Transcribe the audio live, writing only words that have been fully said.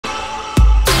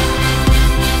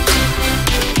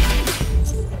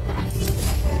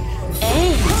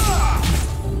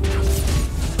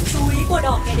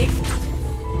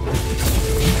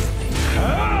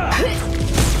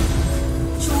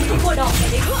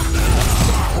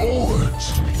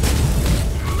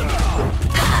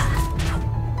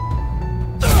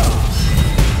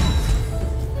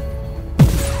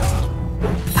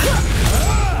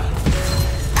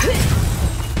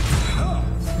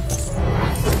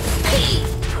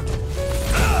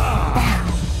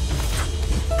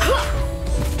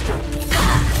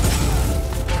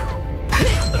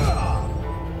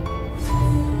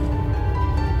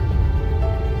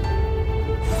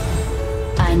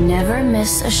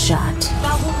miss a shot.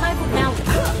 Vào vùng hai vùng nào.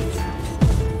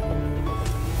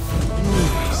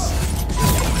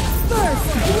 First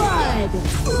blood!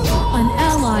 An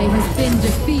ally has been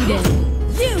defeated.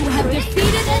 You have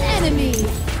defeated an enemy.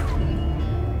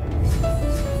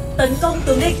 Tấn công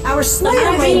tướng địch. Our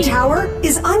Slayer Lane Tower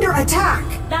is under attack.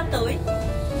 Đang tới.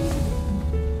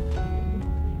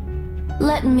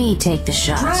 Let me take the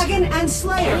shot. Dragon and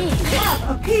Slayer have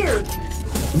appeared.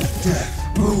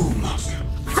 Death, boom.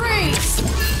 Freeze!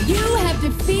 You have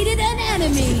defeated an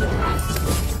enemy.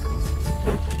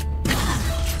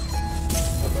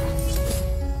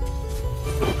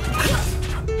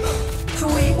 Chú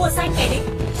ý mua xanh kẻ địch.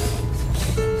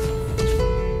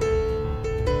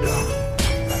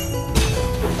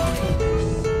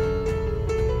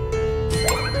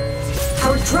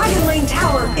 Our Dragon Lane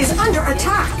Tower is under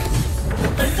attack.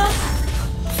 Tấn công.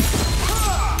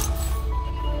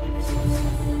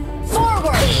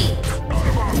 Forward!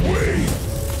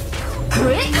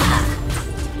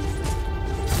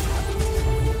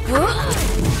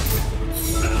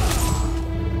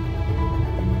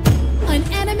 An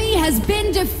enemy has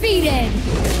been defeated.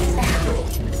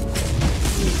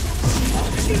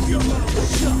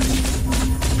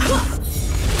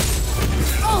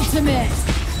 Ultimate.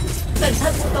 Cẩn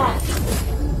thận một cỏ.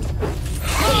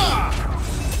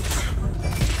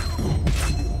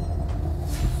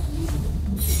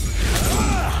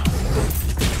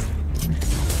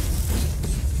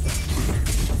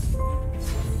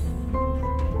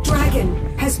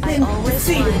 Dragon has been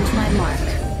defeated. My mark.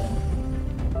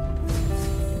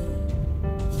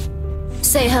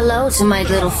 Say hello to my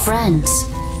little friends,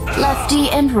 lefty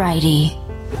and righty.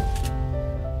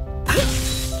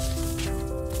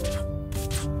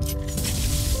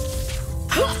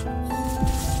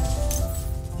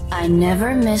 I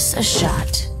never miss a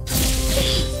shot.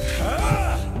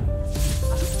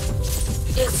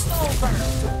 It's over.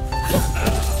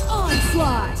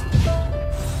 Onslaught.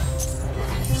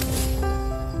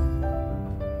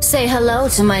 Say hello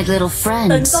to my little Tấn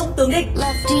friends, công tướng địch.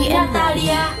 lefty and righty.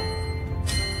 Natalia.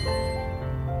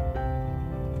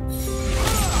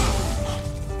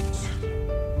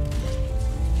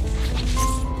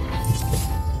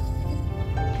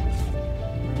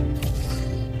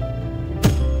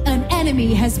 An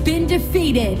enemy has been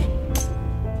defeated.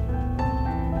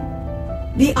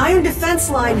 The iron defense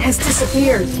line has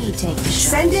disappeared. Let me take the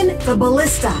shot. Send in the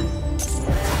ballista.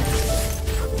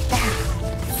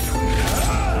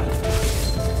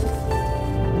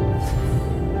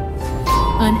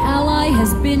 An ally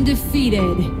has been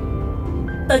defeated.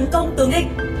 Tấn công tướng địch.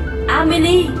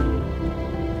 Amelie.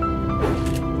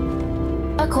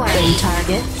 Acquiring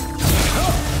target.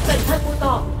 Cẩn thận một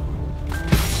cỏ.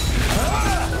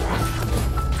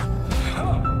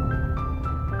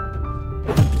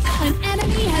 An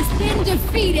enemy has been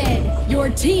defeated. Your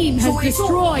team has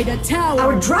destroyed a Our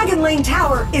tower. Dragon Lane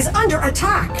Tower is under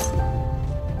attack.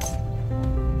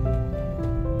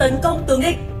 Tấn công tướng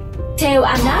địch. Theo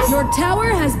Anas. Your tower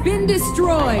has been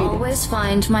destroyed. Always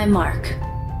find my mark.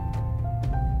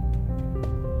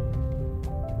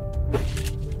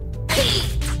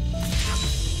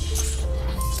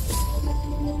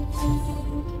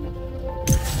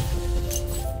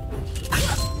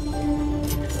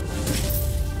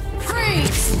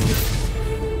 Freeze!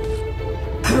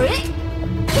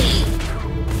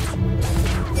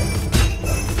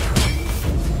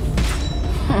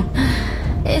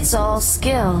 It's all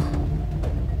skill.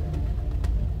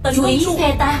 Tấn công trụ.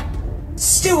 Theta.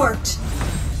 Stuart.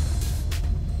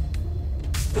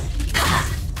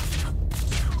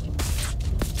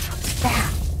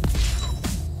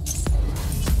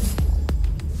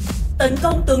 Tấn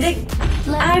công tướng địch.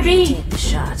 Let me take the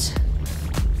shot.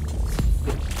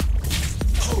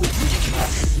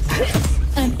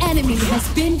 An enemy has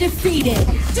been defeated.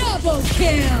 Double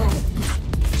kill!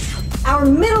 Our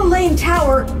middle lane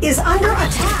tower is under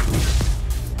attack.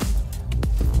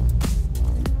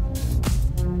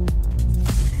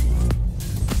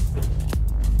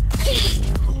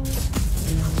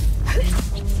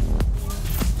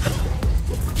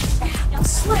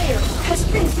 Slayer has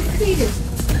been defeated.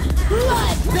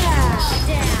 Bloodbath!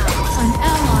 An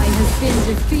ally has been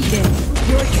defeated.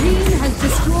 Your team has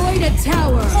destroyed a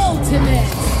tower.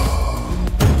 Ultimate!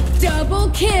 Double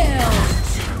kill!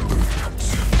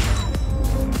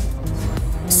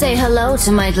 Say hello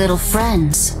to my little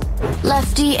friends,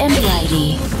 lefty and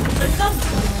righty. Tấn công.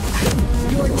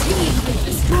 Your team has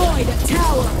destroyed a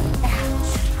tower.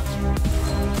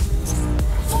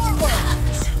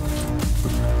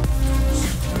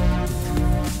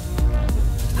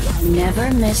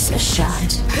 Never miss a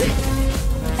shot.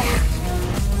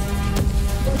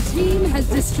 Your team has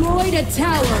destroyed a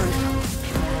tower.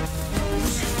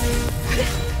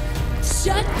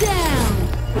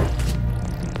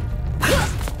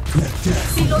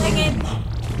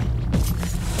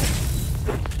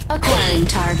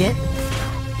 target.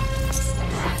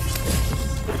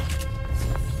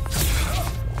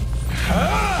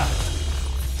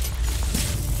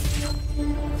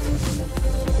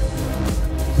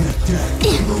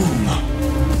 Boom.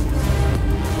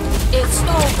 It's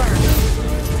over.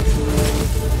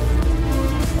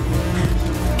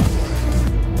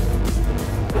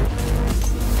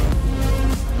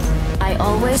 I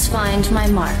always find my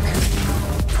mark.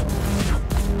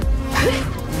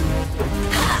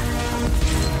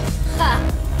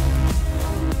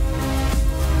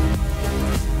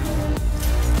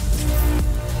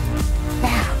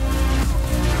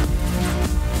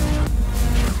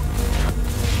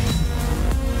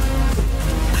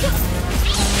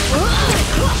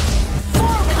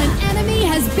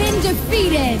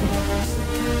 Defeated!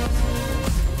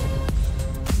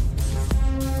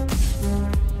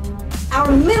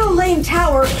 Our middle lane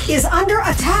tower is under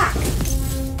attack.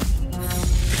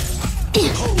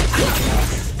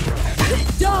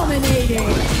 Dominating!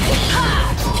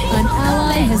 An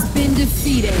ally has been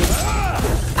defeated.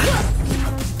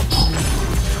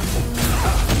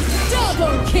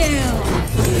 Double kill!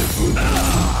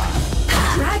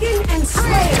 Dragon and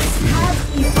Slayers have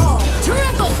evolved.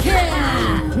 Triple kill!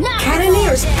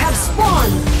 Cannoneers have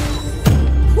spawned.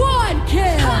 Quad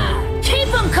kill!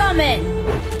 Keep them coming!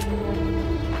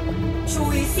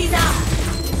 Chú ý si ra.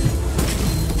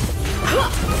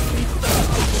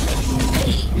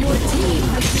 Your team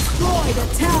has destroyed a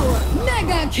tower.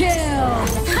 Mega kill!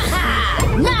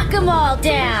 Knock them all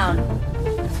down!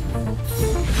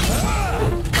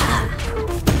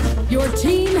 Your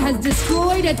team has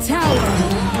destroyed a tower.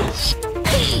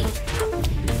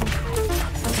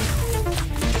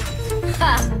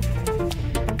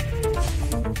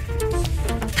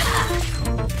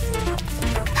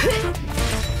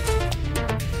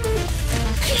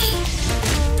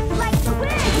 Like the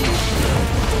wind!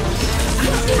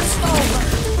 It's over!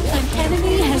 An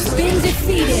enemy has been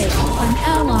defeated. An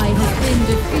ally has been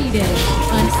defeated.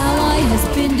 An ally has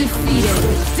been defeated.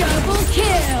 Double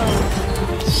kill!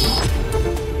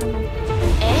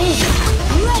 Hey!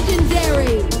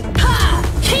 Legendary! Ha!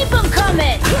 Keep them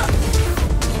coming!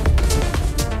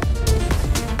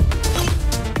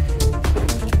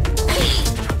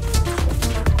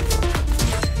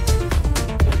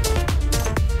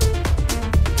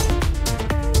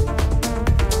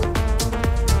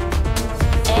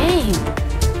 Aim!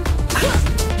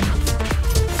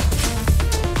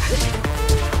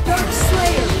 Dark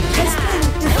Slayer has been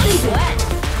defeated.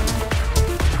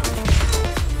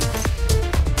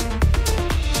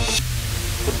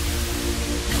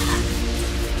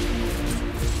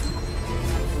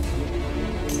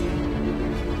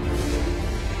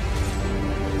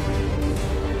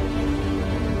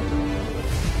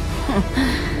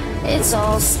 It's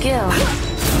all skill.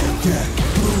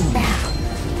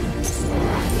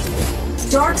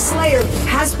 Dark Slayer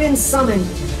has been summoned.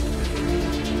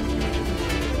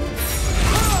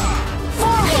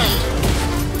 Forward!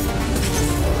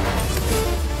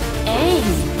 Aim!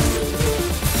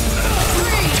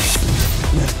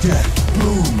 Let death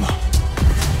boom.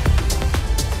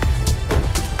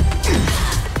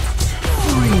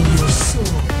 Free your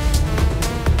soul.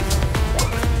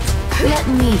 Let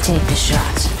me take the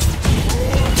shot.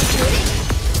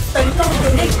 Tấn công từ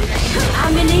địch.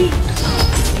 Amini.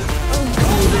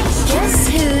 Guess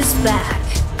who's back?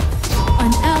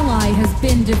 An ally has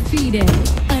been defeated.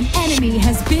 An enemy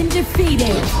has been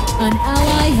defeated. An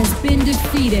ally has been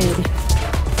defeated.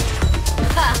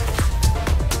 Ha!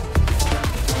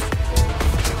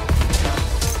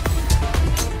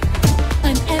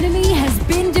 An enemy has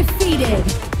been defeated.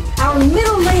 Our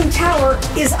middle lane tower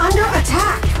is under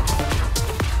attack.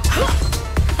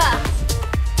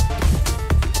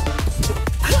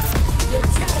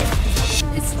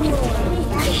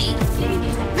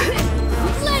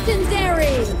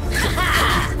 Legendary!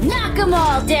 Knock them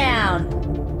all down!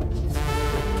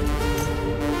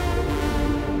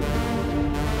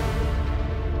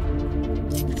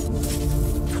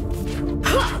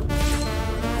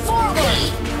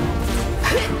 Forward!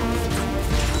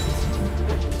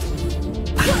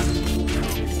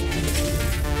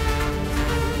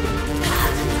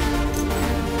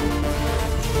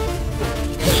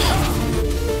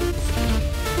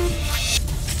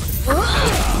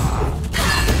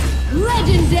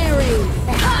 Legendary!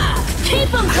 Keep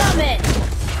them coming!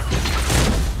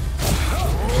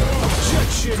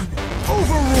 Objection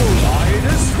overruled.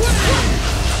 Lioness winning.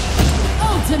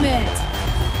 Ultimate!